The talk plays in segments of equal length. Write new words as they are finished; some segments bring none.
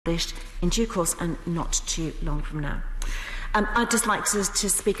in due course and not too long from now. I'd just like to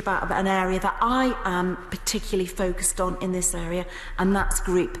speak about an area that I am particularly focused on in this area, and that's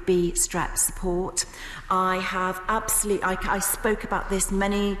Group B Strep support. I spoke about this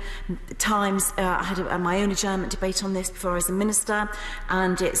many times. I had my own adjournment debate on this before I was a minister,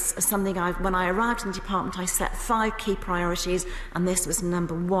 and it's something when I arrived in the department, I set 5 key priorities, and this was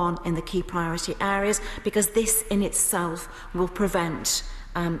number 1 in the key priority areas, because this in itself will prevent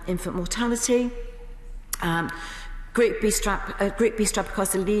infant mortality. Group B Strep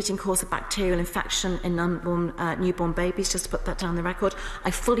causes the leading cause of bacterial infection in newborn babies, just to put that down the record.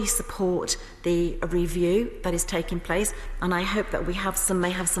 I fully support the review that is taking place, and I hope that we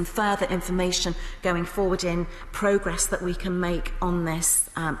may have some further information going forward in progress that we can make on this,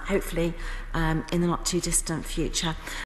 hopefully in the not too distant future.